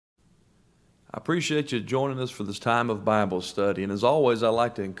I appreciate you joining us for this time of Bible study. And as always, I'd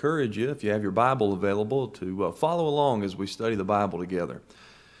like to encourage you, if you have your Bible available, to follow along as we study the Bible together.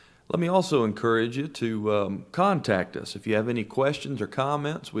 Let me also encourage you to contact us. If you have any questions or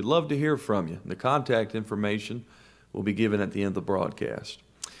comments, we'd love to hear from you. The contact information will be given at the end of the broadcast.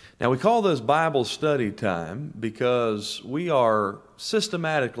 Now, we call this Bible study time because we are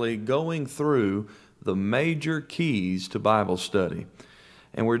systematically going through the major keys to Bible study.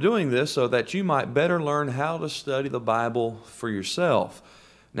 And we're doing this so that you might better learn how to study the Bible for yourself.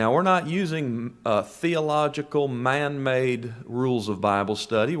 Now, we're not using theological, man-made rules of Bible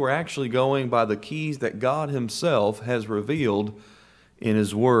study. We're actually going by the keys that God Himself has revealed in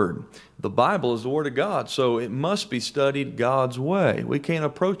His Word. The Bible is the Word of God, so it must be studied God's way. We can't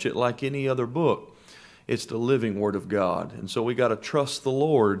approach it like any other book. It's the living Word of God. And so we got to trust the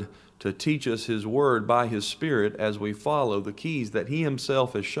Lord to teach us His Word by His Spirit as we follow the keys that He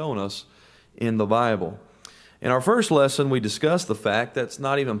Himself has shown us in the Bible. In our first lesson, we discussed the fact that it's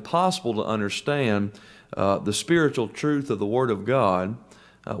not even possible to understand the spiritual truth of the Word of God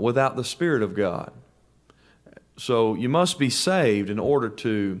without the Spirit of God. So you must be saved in order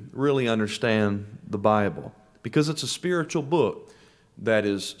to really understand the Bible, because it's a spiritual book that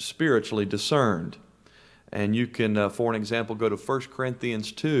is spiritually discerned. And you can, for an example, go to 1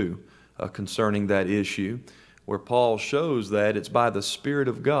 Corinthians 2 concerning that issue, where Paul shows that it's by the Spirit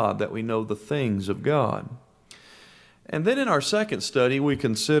of God that we know the things of God. And then in our second study, we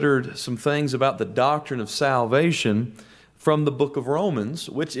considered some things about the doctrine of salvation from the book of Romans,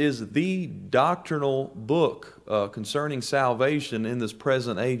 which is the doctrinal book concerning salvation in this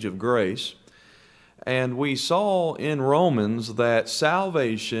present age of grace. And we saw in Romans that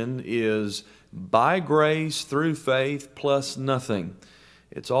salvation is by grace through faith plus nothing.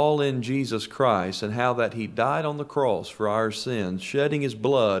 It's all in Jesus Christ, and how that He died on the cross for our sins, shedding His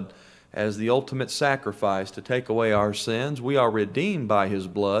blood as the ultimate sacrifice to take away our sins. We are redeemed by His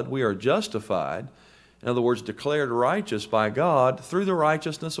blood. We are justified, in other words, declared righteous by God through the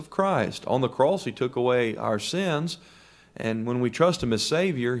righteousness of Christ. On the cross, He took away our sins, and when we trust Him as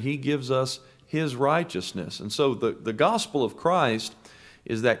Savior, He gives us His righteousness. And so the gospel of Christ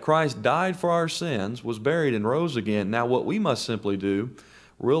is that Christ died for our sins, was buried, and rose again. Now what we must simply do,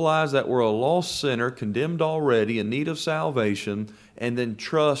 realize that we're a lost sinner, condemned already, in need of salvation, and then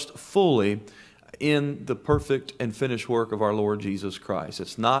trust fully in the perfect and finished work of our Lord Jesus Christ.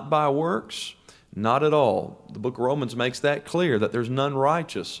 It's not by works, not at all. The book of Romans makes that clear, that there's none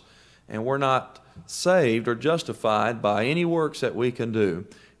righteous, and we're not saved or justified by any works that we can do.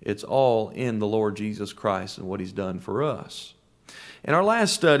 It's all in the Lord Jesus Christ and what He's done for us. In our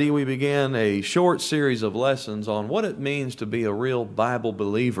last study, we began a short series of lessons on what it means to be a real Bible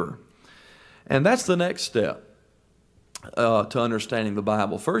believer. And that's the next step to understanding the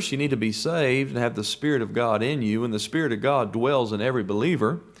Bible. First, you need to be saved and have the Spirit of God in you, and the Spirit of God dwells in every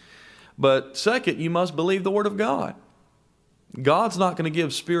believer. But second, you must believe the Word of God. God's not going to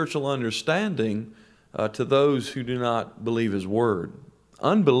give spiritual understanding to those who do not believe His Word.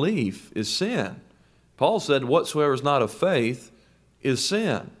 Unbelief is sin. Paul said, whatsoever is not of faith is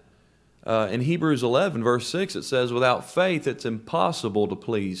sin. In Hebrews 11, verse 6, it says, without faith it's impossible to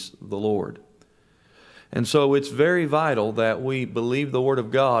please the Lord. And so it's very vital that we believe the Word of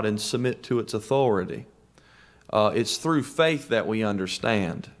God and submit to its authority. It's through faith that we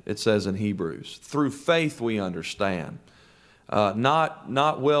understand, it says in Hebrews. Through faith we understand.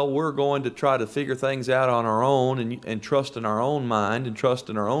 Not well, we're going to try to figure things out on our own and trust in our own mind and trust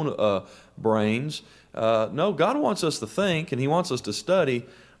in our own brains. No, God wants us to think, and He wants us to study,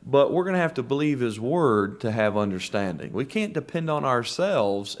 but we're going to have to believe His Word to have understanding. We can't depend on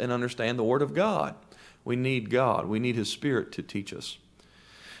ourselves and understand the Word of God. We need God. We need His Spirit to teach us.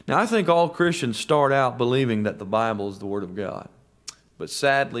 Now, I think all Christians start out believing that the Bible is the Word of God. But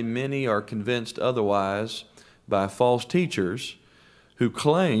sadly, many are convinced otherwise by false teachers who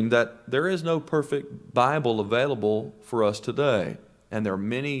claim that there is no perfect Bible available for us today. And there are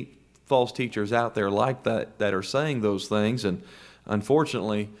many false teachers out there like that are saying those things. And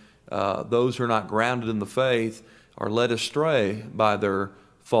unfortunately, those who are not grounded in the faith are led astray by their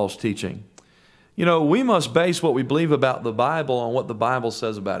false teaching. You know, we must base what we believe about the Bible on what the Bible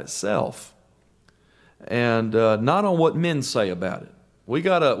says about itself, and not on what men say about it. We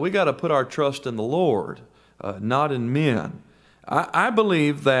gotta put our trust in the Lord, not in men. I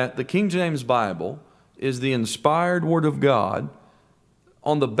believe that the King James Bible is the inspired Word of God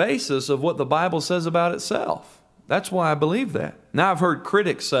on the basis of what the Bible says about itself. That's why I believe that. Now, I've heard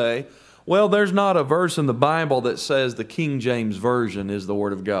critics say, Well, there's not a verse in the Bible that says the King James Version is the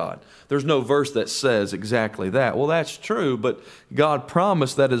Word of God. There's no verse that says exactly that. Well, that's true, but God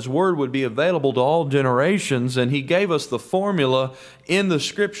promised that His Word would be available to all generations, and He gave us the formula in the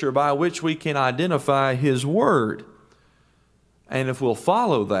Scripture by which we can identify His Word. And if we'll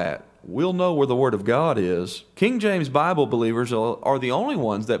follow that, we'll know where the Word of God is. King James Bible believers are the only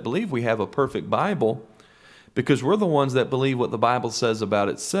ones that believe we have a perfect Bible, because we're the ones that believe what the Bible says about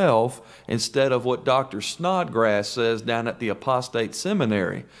itself instead of what Dr. Snodgrass says down at the apostate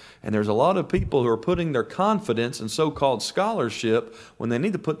seminary. And there's a lot of people who are putting their confidence in so-called scholarship when they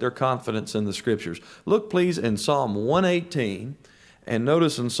need to put their confidence in the Scriptures. Look, please, in Psalm 118, and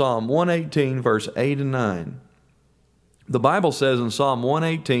notice in Psalm 118, verse 8 and 9. The Bible says in Psalm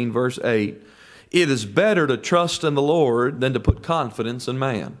 118, verse 8, "It is better to trust in the Lord than to put confidence in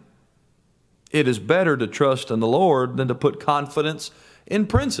man." It is better to trust in the Lord than to put confidence in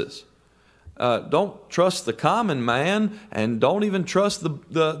princes. Don't trust the common man, and don't even trust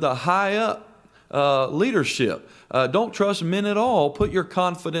the high up leadership. Don't trust men at all. Put your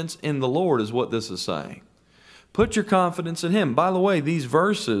confidence in the Lord is what this is saying. Put your confidence in Him. By the way, these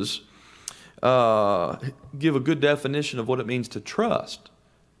verses give a good definition of what it means to trust.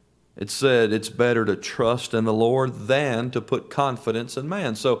 It said it's better to trust in the Lord than to put confidence in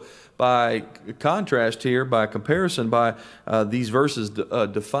man. So by contrast here, by comparison, by these verses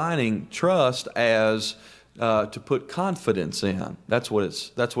defining trust as to put confidence in. That's what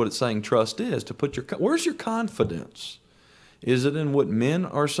it's saying trust is, to put your, where's your confidence? Is it in what men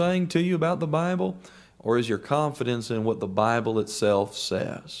are saying to you about the Bible, or is your confidence in what the Bible itself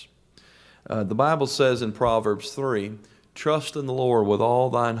says? The Bible says in Proverbs 3, "Trust in the Lord with all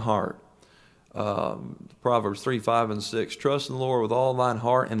thine heart." Proverbs 3, 5, and 6, "Trust in the Lord with all thine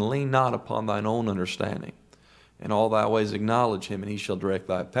heart, and lean not upon thine own understanding. In all thy ways acknowledge Him, and He shall direct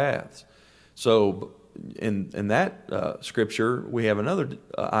thy paths." So in that scripture, we have another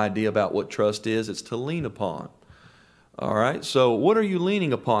idea about what trust is. It's to lean upon. All right, so what are you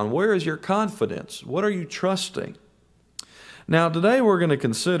leaning upon? Where is your confidence? What are you trusting? Now, today we're going to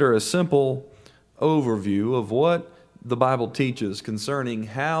consider a simple overview of what the Bible teaches concerning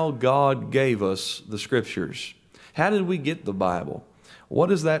how God gave us the Scriptures. How did we get the Bible?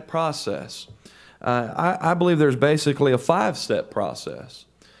 What is that process? I believe there's basically a 5-step process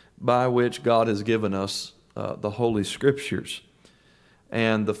by which God has given us the Holy Scriptures.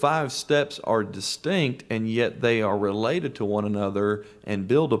 And the 5 steps are distinct, and yet they are related to one another and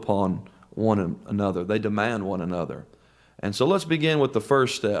build upon one another. They demand one another. And so let's begin with the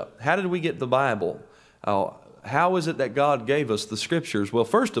first step. How did we get the Bible? How is it that God gave us the Scriptures? Well,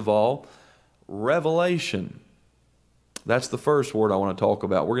 first of all, revelation. That's the first word I want to talk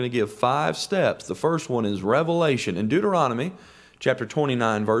about. We're going to give 5 steps. The first one is revelation. In Deuteronomy chapter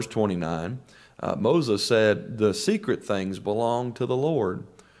 29, verse 29, Moses said, "The secret things belong to the Lord,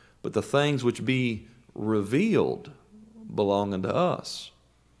 but the things which be revealed belong unto us."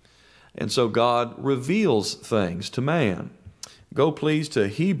 And so God reveals things to man. Go please to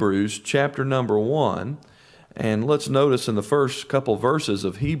Hebrews chapter number 1. And let's notice in the first couple verses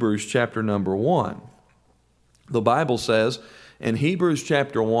of Hebrews chapter number 1. The Bible says in Hebrews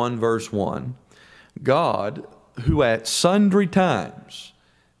chapter 1 verse 1, "God, who at sundry times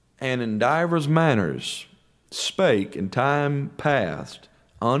and in divers manners spake in time past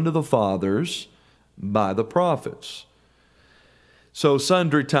unto the fathers by the prophets." So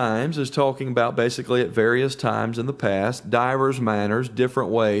sundry times is talking about basically at various times in the past, divers manners, different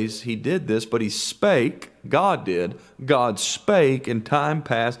ways He did this, but He spake, God did, God spake in time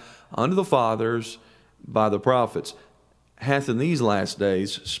past unto the fathers by the prophets, hath in these last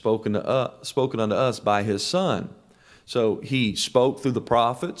days spoken unto us by His Son. So He spoke through the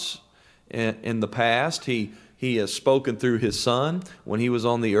prophets in the past. He has spoken through His Son when He was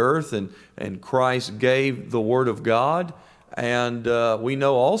on the earth, and Christ gave the Word of God. And we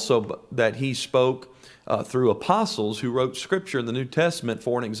know also that He spoke through apostles who wrote Scripture in the New Testament.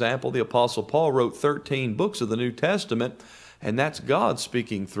 For an example, the Apostle Paul wrote 13 books of the New Testament, and that's God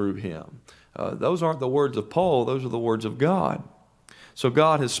speaking through him. Those aren't the words of Paul, those are the words of God. So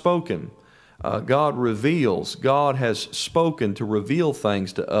God has spoken. God reveals. God has spoken to reveal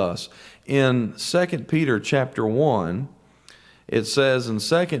things to us. In 2 Peter chapter 1, it says in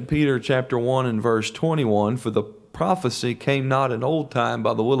 2 Peter chapter 1 and verse 21, "For the prophecy came not in old time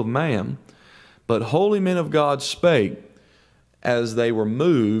by the will of man, but holy men of God spake as they were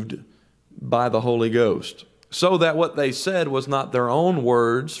moved by the Holy Ghost." So that what they said was not their own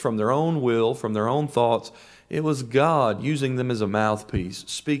words, from their own will, from their own thoughts. It was God using them as a mouthpiece,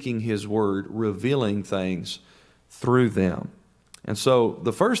 speaking His word, revealing things through them. And so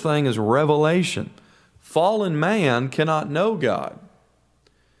the first thing is revelation. Fallen man cannot know God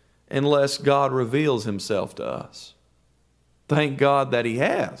unless God reveals himself to us. Thank God that he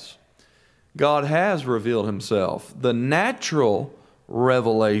has. God has revealed himself. The natural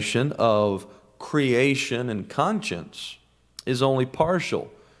revelation of creation and conscience is only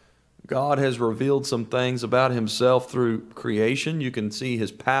partial. God has revealed some things about himself through creation. You can see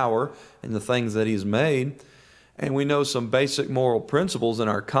his power in the things that he's made. And we know some basic moral principles in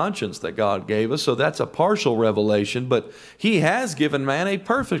our conscience that God gave us. So that's a partial revelation. But he has given man a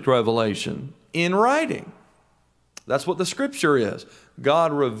perfect revelation in writing. That's what the Scripture is.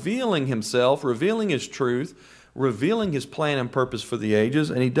 God revealing himself, revealing his truth, revealing his plan and purpose for the ages.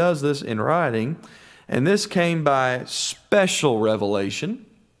 And he does this in writing. And this came by special revelation.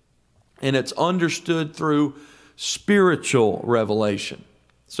 And it's understood through spiritual revelation.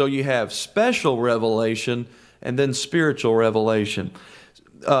 So you have special revelation and then spiritual revelation.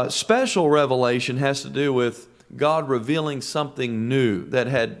 Special revelation has to do with God revealing something new that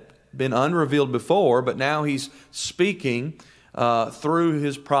had been unrevealed before, but now he's speaking through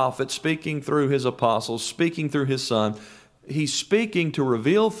his prophets, speaking through his apostles, speaking through his Son. He's speaking to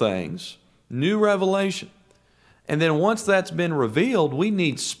reveal things, new revelation. And then once that's been revealed, we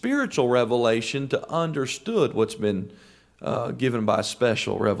need spiritual revelation to understood what's been given by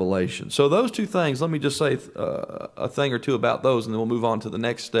special revelation. So those two things, let me just say a thing or two about those, and then we'll move on to the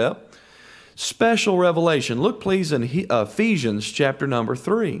next step. Special revelation. Look please in Ephesians chapter number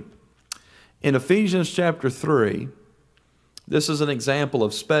 3. In Ephesians chapter 3, this is an example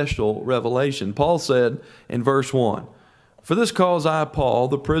of special revelation. Paul said in verse 1, "For this cause I, Paul,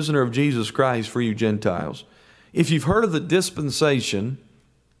 the prisoner of Jesus Christ for you Gentiles, if you've heard of the dispensation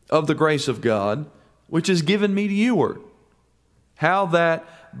of the grace of God, which is given me to youward, how that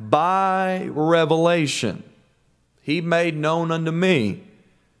by revelation he made known unto me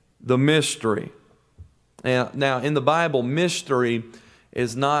the mystery." Now in the Bible, mystery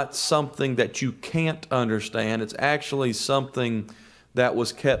is not something that you can't understand. It's actually something that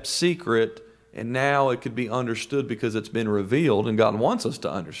was kept secret, and now it could be understood because it's been revealed, and God wants us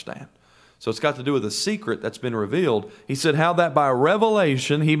to understand. So it's got to do with a secret that's been revealed. He said, "How that by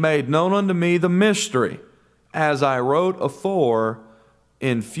revelation he made known unto me the mystery, as I wrote afore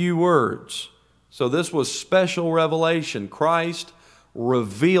in few words." So this was special revelation. Christ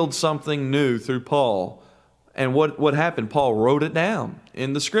revealed something new through Paul. And what happened? Paul wrote it down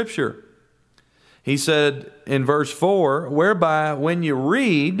in the Scripture. He said in verse 4, "Whereby when you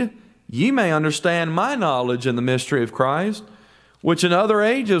read, ye may understand my knowledge in the mystery of Christ, which in other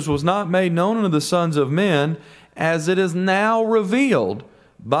ages was not made known unto the sons of men, as it is now revealed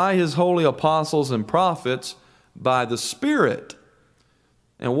by his holy apostles and prophets by the Spirit."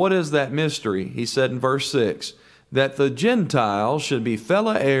 And what is that mystery? He said in verse 6, "That the Gentiles should be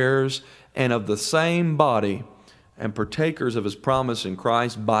fellow heirs and of the same body, and partakers of his promise in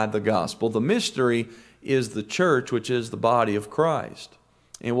Christ by the gospel." The mystery is the church, which is the body of Christ.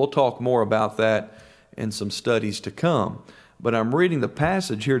 And we'll talk more about that in some studies to come. But I'm reading the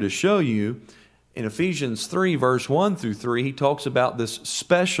passage here to show you in Ephesians 3, verse 1 through 3, he talks about this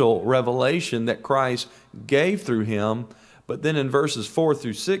special revelation that Christ gave through him. But then in verses 4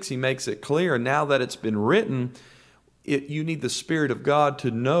 through 6, he makes it clear, now that it's been written, you need the Spirit of God to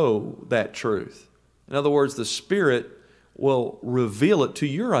know that truth. In other words, the Spirit will reveal it to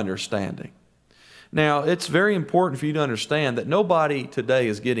your understanding. Now, it's very important for you to understand that nobody today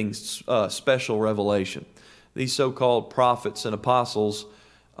is getting special revelation. These so-called prophets and apostles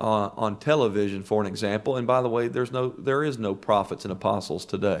on television, for an example. And by the way, there is no prophets and apostles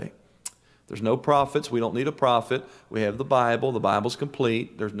today. There's no prophets. We don't need a prophet. We have the Bible. The Bible's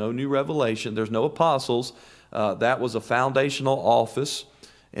complete. There's no new revelation. There's no apostles. That was a foundational office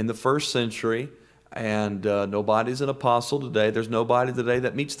in the first century, and nobody's an apostle today. There's nobody today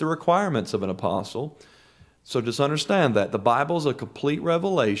that meets the requirements of an apostle. So just understand that. The Bible's a complete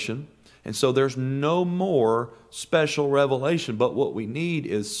revelation, and so there's no more special revelation. But what we need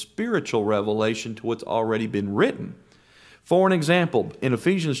is spiritual revelation to what's already been written. For an example, in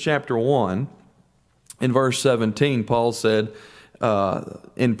Ephesians chapter 1, in verse 17, Paul said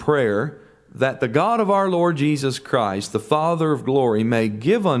in prayer, "That the God of our Lord Jesus Christ, the Father of glory, may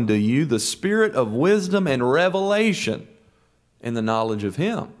give unto you the spirit of wisdom and revelation in the knowledge of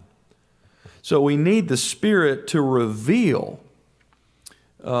him." So we need the Spirit to reveal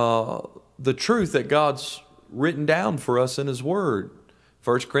the truth that God's written down for us in his Word.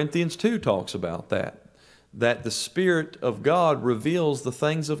 1 Corinthians 2 talks about that the Spirit of God reveals the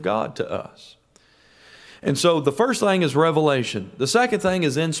things of God to us. And so the first thing is revelation. The second thing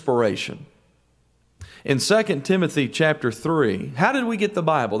is inspiration. In 2 Timothy chapter 3, how did we get the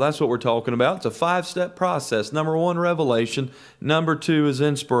Bible? That's what we're talking about. It's a 5-step process. Number 1, revelation. Number 2 is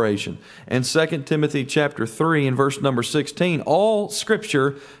inspiration. And 2 Timothy chapter 3 and verse number 16, all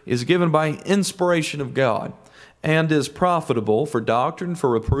Scripture is given by inspiration of God and is profitable for doctrine,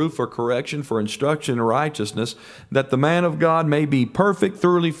 for reproof, for correction, for instruction in righteousness, that the man of God may be perfect,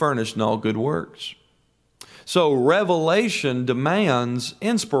 thoroughly furnished in all good works. So revelation demands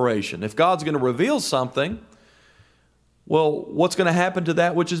inspiration. If God's going to reveal something, well, what's going to happen to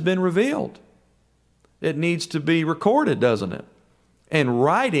that which has been revealed? It needs to be recorded, doesn't it? And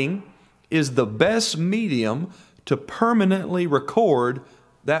writing is the best medium to permanently record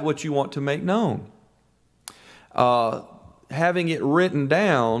that which you want to make known. Having it written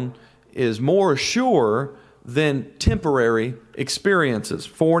down is more sure than temporary experiences.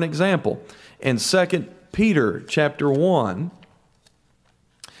 For an example, in 2 Peter chapter 1,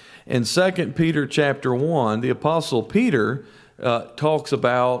 in 2 Peter chapter 1, the Apostle Peter talks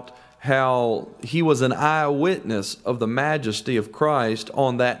about how he was an eyewitness of the majesty of Christ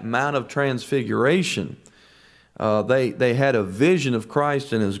on that Mount of Transfiguration. They had a vision of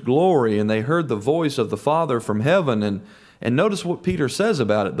Christ in His glory, and they heard the voice of the Father from heaven. And notice what Peter says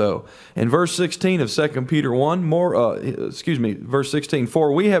about it, though. In verse 16 of 2 Peter 1, verse 16,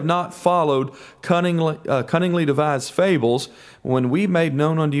 "For we have not followed cunningly devised fables when we made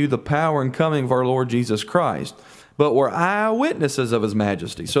known unto you the power and coming of our Lord Jesus Christ, but were eyewitnesses of His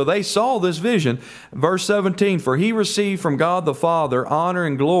majesty." So they saw this vision. Verse 17, "For He received from God the Father honor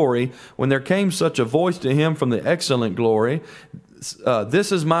and glory when there came such a voice to Him from the excellent glory,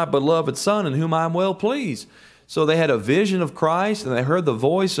 This is my beloved Son in whom I am well pleased." So they had a vision of Christ, and they heard the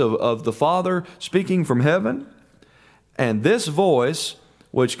voice of the Father speaking from heaven. And this voice,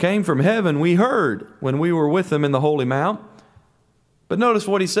 which came from heaven, we heard when we were with Him in the Holy Mount. But notice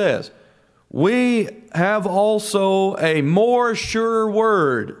what He says. "We have also a more sure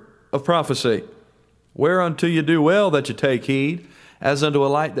word of prophecy, whereunto you do well that you take heed, as unto a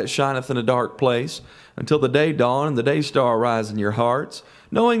light that shineth in a dark place, until the day dawn and the day star rise in your hearts.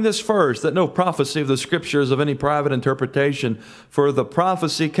 Knowing this first, that no prophecy of the Scripture is of any private interpretation. For the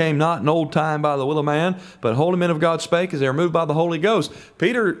prophecy came not in old time by the will of man, but holy men of God spake as they were moved by the Holy Ghost."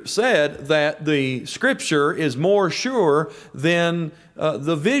 Peter said that the Scripture is more sure than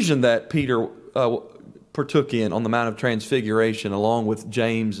the vision that Peter partook in on the Mount of Transfiguration along with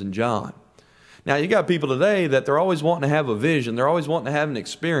James and John. Now, you got people today that they're always wanting to have a vision. They're always wanting to have an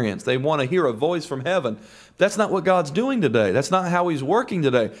experience. They want to hear a voice from heaven. That's not what God's doing today. That's not how He's working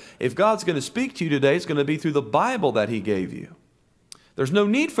today. If God's going to speak to you today, it's going to be through the Bible that He gave you. There's no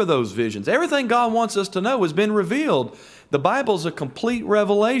need for those visions. Everything God wants us to know has been revealed. The Bible's a complete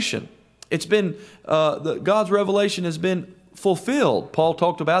revelation. It's been, God's revelation has been fulfilled. Paul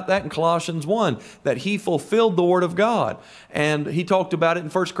talked about that in Colossians 1, that he fulfilled the Word of God. And he talked about it in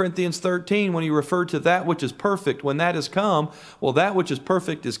 1 Corinthians 13 when he referred to that which is perfect. When that has come, well, that which is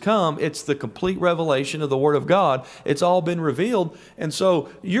perfect is come. It's the complete revelation of the Word of God. It's all been revealed. And so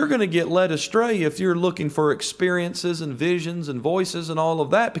you're going to get led astray if you're looking for experiences and visions and voices and all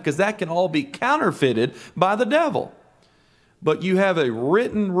of that, because that can all be counterfeited by the devil. But you have a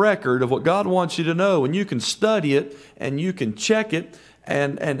written record of what God wants you to know, and you can study it and you can check it,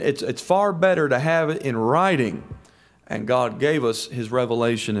 and it's far better to have it in writing. And God gave us His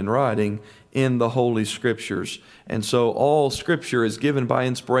revelation in writing in the Holy Scriptures. And so all Scripture is given by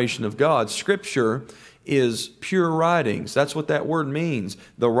inspiration of God. Scripture is pure writings. That's what that word means.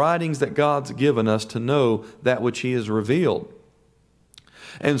 The writings that God's given us to know that which He has revealed.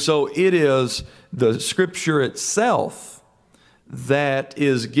 And so it is the Scripture itself that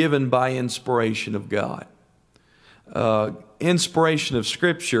is given by inspiration of God. Inspiration of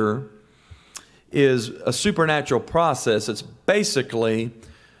Scripture is a supernatural process. It's basically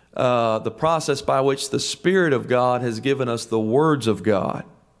the process by which the Spirit of God has given us the words of God.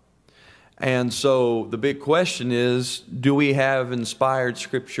 And so the big question is, do we have inspired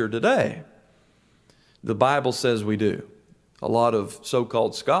Scripture today? The Bible says we do. A lot of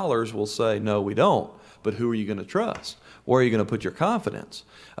so-called scholars will say, no, we don't. But who are you going to trust? Where are you going to put your confidence?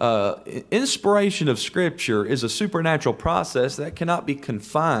 Inspiration of Scripture is a supernatural process that cannot be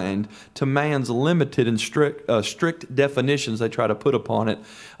confined to man's limited and strict definitions they try to put upon it.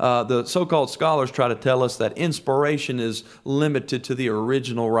 The so-called scholars try to tell us that inspiration is limited to the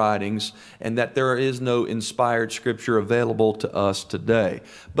original writings and that there is no inspired Scripture available to us today.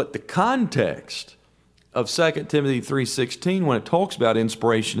 But the context of 2 Timothy 3:16, when it talks about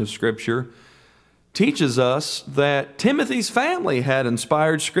inspiration of Scripture, teaches us that Timothy's family had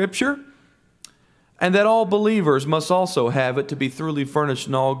inspired Scripture and that all believers must also have it to be thoroughly furnished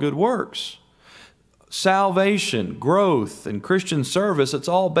in all good works. salvation, growth, and Christian service, it's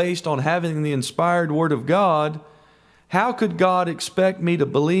all based on having the inspired Word of God, how could God expect me to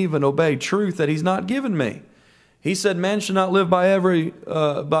believe and obey truth that He's not given me? He said, man should not live by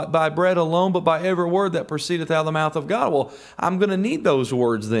bread alone, but by every word that proceedeth out of the mouth of God. Well, I'm going to need those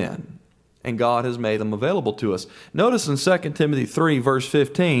words then. And God has made them available to us. Notice in 2 Timothy 3, verse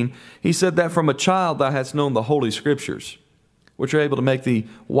 15, he said that from a child thou hast known the Holy Scriptures, which are able to make thee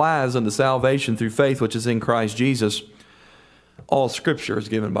wise unto salvation through faith which is in Christ Jesus. All Scripture is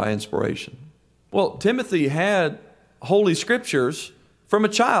given by inspiration. Well, Timothy had Holy Scriptures from a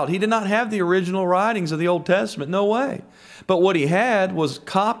child. He did not have the original writings of the Old Testament, no way. But what he had was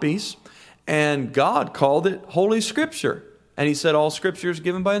copies, and God called it Holy Scripture. And he said all Scripture is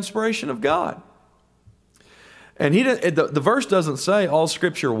given by inspiration of God. And the verse doesn't say all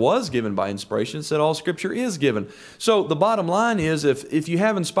Scripture was given by inspiration. It said all Scripture is given. So the bottom line is if you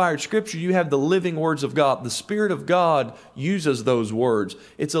have inspired Scripture, you have the living words of God. The Spirit of God uses those words.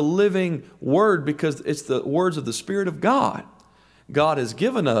 It's a living word because it's the words of the Spirit of God. God has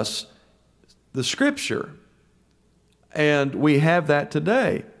given us the Scripture, and we have that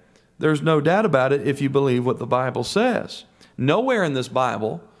today. There's no doubt about it if you believe what the Bible says. Nowhere in this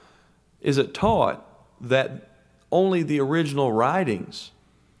Bible is it taught that only the original writings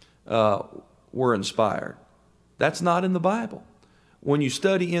were inspired. That's not in the Bible. When you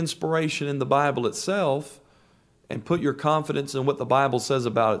study inspiration in the Bible itself and put your confidence in what the Bible says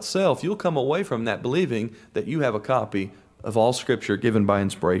about itself, you'll come away from that believing that you have a copy of all Scripture given by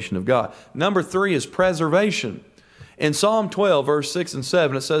inspiration of God. Number 3 is preservation. In Psalm 12, verse 6 and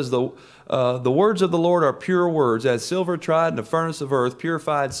 7, it says, the words of the Lord are pure words, as silver tried in the furnace of earth,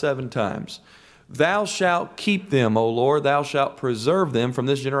 purified 7 times. Thou shalt keep them, O Lord, thou shalt preserve them from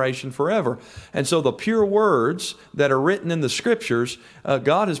this generation forever. And so the pure words that are written in the Scriptures,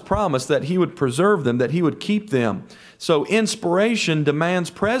 God has promised that He would preserve them, that He would keep them. So inspiration demands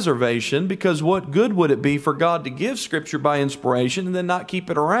preservation, because what good would it be for God to give Scripture by inspiration and then not keep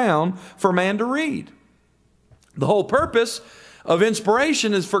it around for man to read? The whole purpose of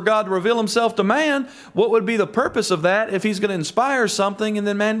inspiration is for God to reveal Himself to man. What would be the purpose of that if He's going to inspire something and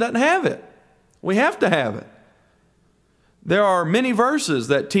then man doesn't have it? We have to have it. There are many verses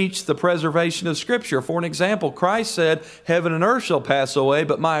that teach the preservation of Scripture. For an example, Christ said, heaven and earth shall pass away,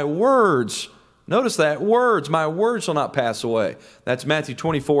 but my words, notice that, words, my words shall not pass away. That's Matthew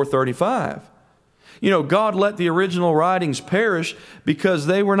 24:35. You know, God let the original writings perish because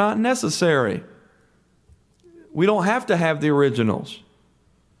they were not necessary. We don't have to have the originals.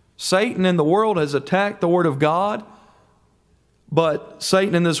 Satan in the world has attacked the Word of God, but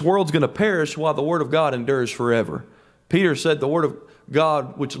Satan in this world is going to perish while the Word of God endures forever. Peter said the Word of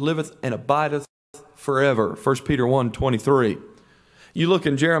God which liveth and abideth forever. 1 Peter 1:23. You look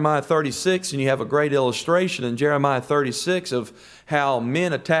in Jeremiah 36 and you have a great illustration in Jeremiah 36 of how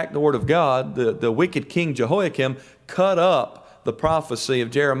men attacked the Word of God. The wicked king Jehoiakim cut up the prophecy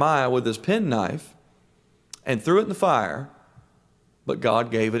of Jeremiah with his penknife and threw it in the fire, but God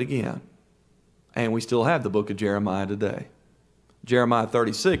gave it again. And we still have the book of Jeremiah today. Jeremiah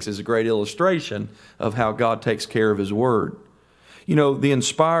 36 is a great illustration of how God takes care of His Word. You know, the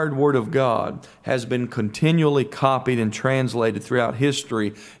inspired Word of God has been continually copied and translated throughout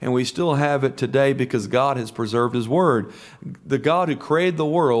history, and we still have it today because God has preserved His Word. The God who created the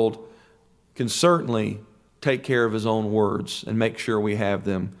world can certainly take care of His own words and make sure we have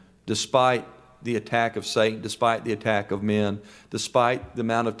them, despite the attack of Satan, despite the attack of men, despite the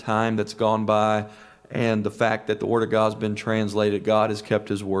amount of time that's gone by, and the fact that the Word of God has been translated. God has kept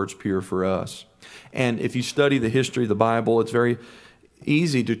His words pure for us. And if you study the history of the Bible, it's very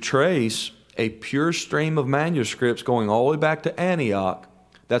easy to trace a pure stream of manuscripts going all the way back to Antioch.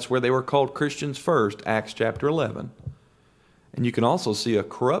 That's where they were called Christians first, Acts chapter 11. And you can also see a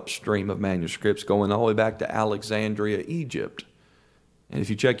corrupt stream of manuscripts going all the way back to Alexandria, Egypt. And if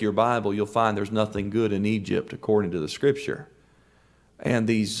you check your Bible, you'll find there's nothing good in Egypt according to the Scripture. And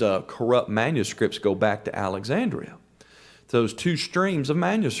these corrupt manuscripts go back to Alexandria. Those two streams of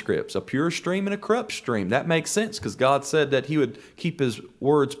manuscripts, a pure stream and a corrupt stream. That makes sense because God said that He would keep His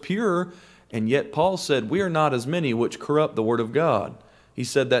words pure, and yet Paul said, we are not as many which corrupt the Word of God. He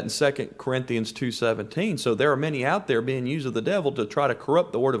said that in 2 Corinthians 2:17. So there are many out there being used of the devil to try to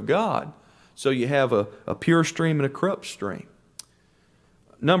corrupt the Word of God. So you have a pure stream and a corrupt stream.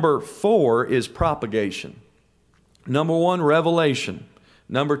 Number 4 is propagation. Number 1, revelation.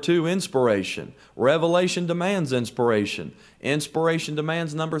 Number 2, inspiration. Revelation demands inspiration. Inspiration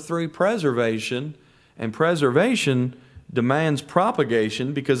demands, number 3, preservation. And preservation demands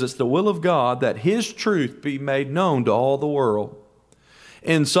propagation because it's the will of God that His truth be made known to all the world.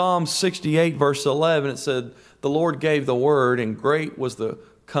 In Psalm 68, verse 11, it said, "The Lord gave the word, and great was the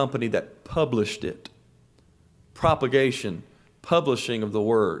company that published it." Propagation, publishing of the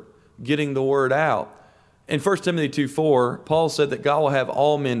word, getting the word out. In 1 Timothy 2:4, Paul said that God will have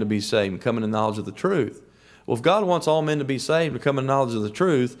all men to be saved and come into knowledge of the truth. Well, if God wants all men to be saved and come into knowledge of the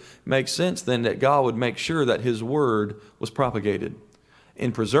truth, it makes sense then that God would make sure that His word was propagated.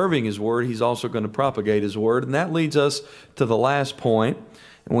 In preserving His word, He's also going to propagate His word. And that leads us to the last point.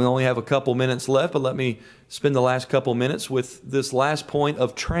 And we only have a couple minutes left, but let me spend the last couple minutes with this last point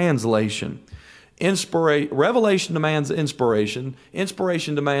of translation. Revelation demands inspiration.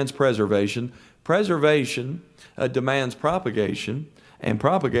 Inspiration demands preservation. Preservation demands propagation. And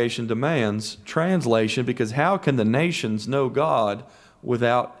propagation demands translation, because how can the nations know God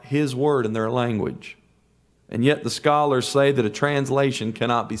without His word in their language? And yet the scholars say that a translation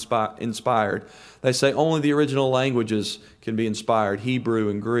cannot be inspired. They say only the original languages can be inspired, Hebrew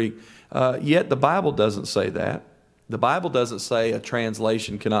and Greek. Yet the Bible doesn't say that. The Bible doesn't say a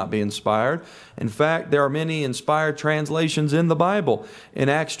translation cannot be inspired. In fact, there are many inspired translations in the Bible. In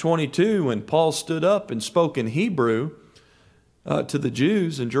Acts 22, when Paul stood up and spoke in Hebrew to the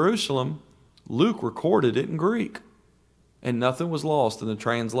Jews in Jerusalem, Luke recorded it in Greek. And nothing was lost in the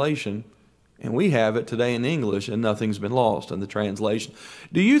translation. And we have it today in English, and nothing's been lost in the translation.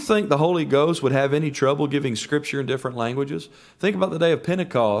 Do you think the Holy Ghost would have any trouble giving Scripture in different languages? Think about the day of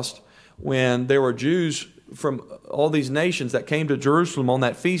Pentecost, when there were Jews from all these nations that came to Jerusalem on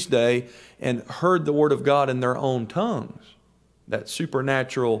that feast day and heard the Word of God in their own tongues. That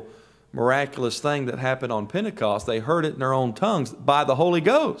supernatural, miraculous thing that happened on Pentecost, they heard it in their own tongues by the Holy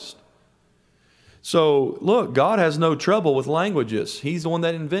Ghost. So, look, God has no trouble with languages. He's the one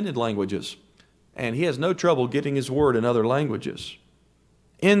that invented languages. And He has no trouble getting His word in other languages.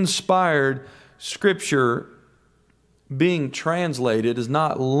 Inspired Scripture being translated is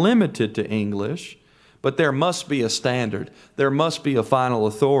not limited to English, but there must be a standard. There must be a final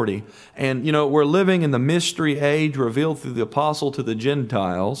authority. And, you know, we're living in the mystery age revealed through the apostle to the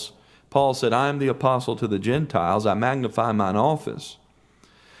Gentiles. Paul said, "I am the apostle to the Gentiles. I magnify mine office."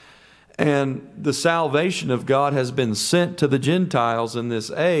 And the salvation of God has been sent to the Gentiles in this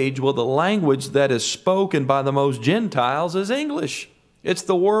age. Well, the language that is spoken by the most Gentiles is English. It's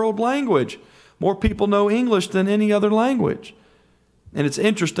the world language. More people know English than any other language. And it's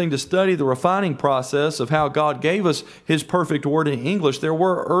interesting to study the refining process of how God gave us His perfect word in English. There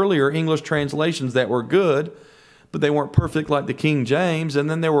were earlier English translations that were good, but they weren't perfect like the King James. And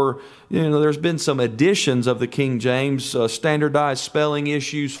then there's been some additions of the King James, standardized spelling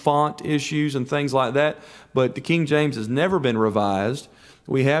issues, font issues, and things like that. But the King James has never been revised.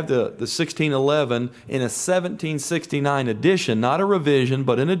 We have the 1611 in a 1769 edition, not a revision,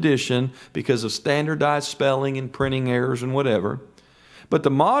 but an addition because of standardized spelling and printing errors and whatever. But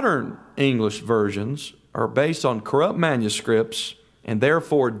the modern English versions are based on corrupt manuscripts and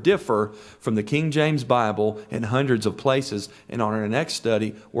therefore differ from the King James Bible in hundreds of places. And on our next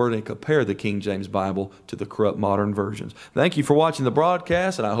study, we're going to compare the King James Bible to the corrupt modern versions. Thank you for watching the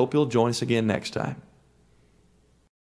broadcast, and I hope you'll join us again next time.